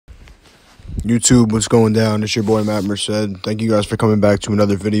YouTube, what's going down? It's your boy Matt Merced. Thank you guys for coming back to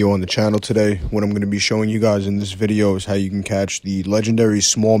another video on the channel today. What I'm going to be showing you guys in this video is how you can catch the legendary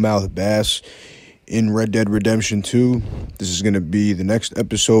smallmouth bass in Red Dead Redemption 2. This is going to be the next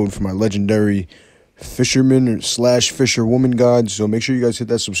episode for my legendary fisherman slash fisherwoman guide. So make sure you guys hit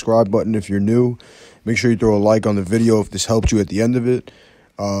that subscribe button if you're new. Make sure you throw a like on the video if this helped you at the end of it.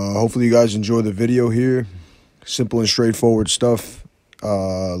 Hopefully you guys enjoy the video here. Simple and straightforward stuff.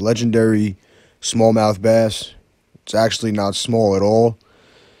 Legendary smallmouth bass. It's actually not small at all.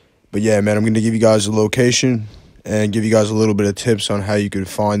 But yeah, man, I'm going to give you guys a location and give you guys a little bit of tips on how you could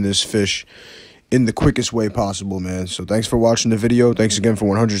find this fish in the quickest way possible, man. So thanks for watching the video. Thanks again for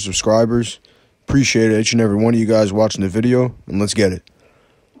 100 subscribers. Appreciate it, each and every one of you guys watching the video, and let's get it.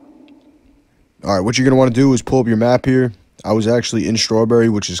 All right, what you're going to want to do is pull up your map here. I was actually in Strawberry,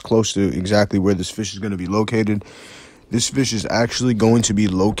 which is close to exactly where this fish is going to be located. This fish is actually going to be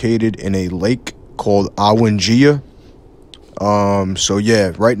located in a lake called Awangia. So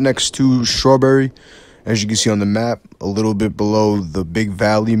yeah, right next to Strawberry, as you can see on the map, a little bit below the big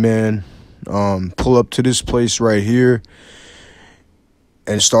valley, man. Pull up to this place right here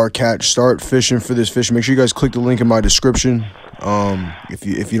and start fishing for this fish. Make sure you guys click the link in my description.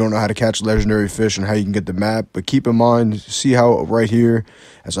 If you don't know how to catch legendary fish and how you can get the map, but keep in mind, see how right here,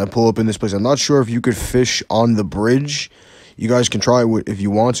 as I pull up in this place, I'm not sure if you could fish on the bridge. You guys can try it if you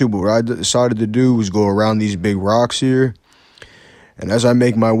want to, but what I decided to do was go around these big rocks here. And as I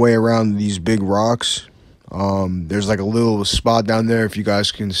make my way around these big rocks, there's like a little spot down there, if you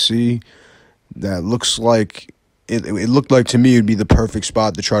guys can see, that looks like it looked like to me it'd be the perfect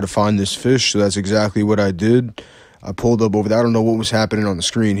spot to try to find this fish. So that's exactly what I did. I pulled up over there. I don't know what was happening on the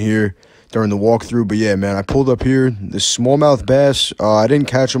screen here during the walkthrough, but yeah, man, I pulled up here. This smallmouth bass, I didn't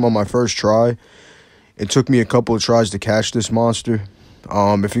catch him on my first try. It took me a couple of tries to catch this monster.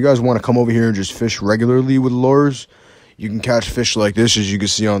 If you guys want to come over here and just fish regularly with lures, you can catch fish like this, as you can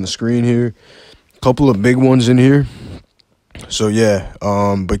see on the screen here. A couple of big ones in here. So yeah,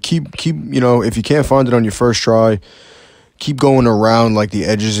 but keep you know, if you can't find it on your first try, keep going around like the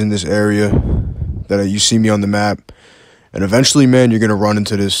edges in this area that you see me on the map, and eventually, man, you're gonna run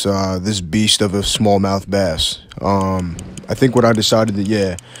into this this beast of a smallmouth bass. I think what I decided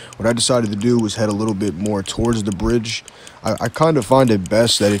to do was head a little bit more towards the bridge. I kind of find it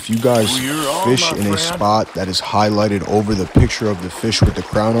best that if you guys fish in a spot that is highlighted over the picture of the fish with the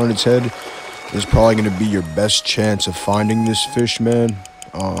crown on its head, is probably going to be your best chance of finding this fish, man.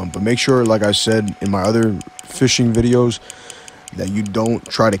 But make sure, like I said in my other fishing videos, that you don't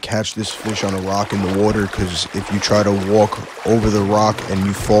try to catch this fish on a rock in the water, because if you try to walk over the rock and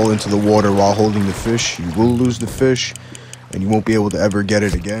you fall into the water while holding the fish, you will lose the fish and you won't be able to ever get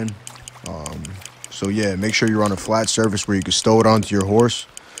it again. So yeah, make sure you're on a flat surface where you can stow it onto your horse,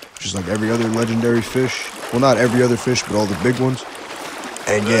 just like every other legendary fish. Well, not every other fish, but all the big ones.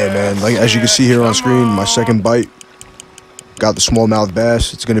 And yeah, man, like as you can see here on screen, my second bite, got the smallmouth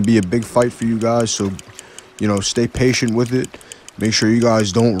bass. It's going to be a big fight for you guys, so, you know, stay patient with it. Make sure you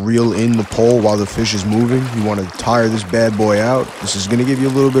guys don't reel in the pole while the fish is moving. You want to tire this bad boy out. This is going to give you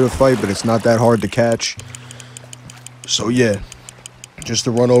a little bit of fight, but it's not that hard to catch. So yeah, just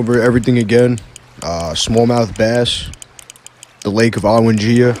to run over everything again, smallmouth bass, the lake of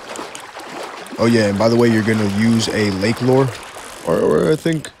Awangia. Oh yeah, and by the way, you're going to use a lake lure. Or I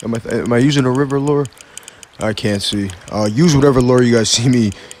think, am I using a river lure? I can't see. Use whatever lure you guys see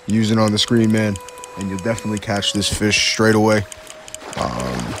me using on the screen, man, and you'll definitely catch this fish straight away.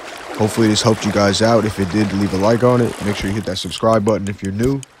 Hopefully this helped you guys out. If it did, leave a like on it. Make sure you hit that subscribe button if you're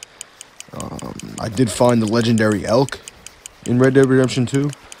new. I did find the legendary elk in Red Dead Redemption 2,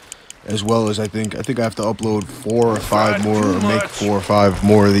 as well as I think I have to upload 4 or 5 more, or make 4 or 5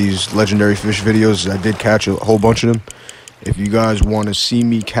 more of these legendary fish videos. I did catch a whole bunch of them. If you guys want to see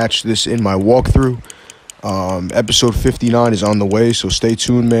me catch this in my walkthrough, episode 59 is on the way, so stay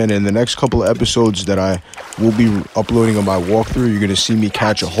tuned, man. In the next couple of episodes that I will be uploading on my walkthrough, you're going to see me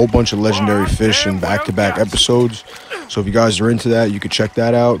catch a whole bunch of legendary fish in back-to-back episodes. So if you guys are into that, you can check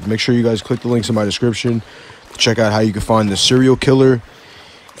that out. Make sure you guys click the links in my description to check out how you can find the serial killer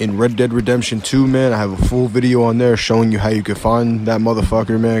in Red Dead Redemption 2, man. I have a full video on there showing you how you can find that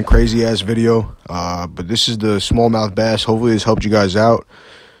motherfucker, man. Crazy ass video. But this is the smallmouth bass. Hopefully this helped you guys out.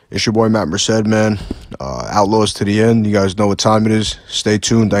 It's your boy Matt Merced, man. Outlaws to the end. You guys know what time it is. Stay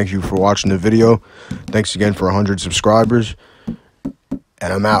tuned. Thank you for watching the video. Thanks again for 100 subscribers.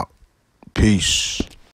 And I'm out. Peace.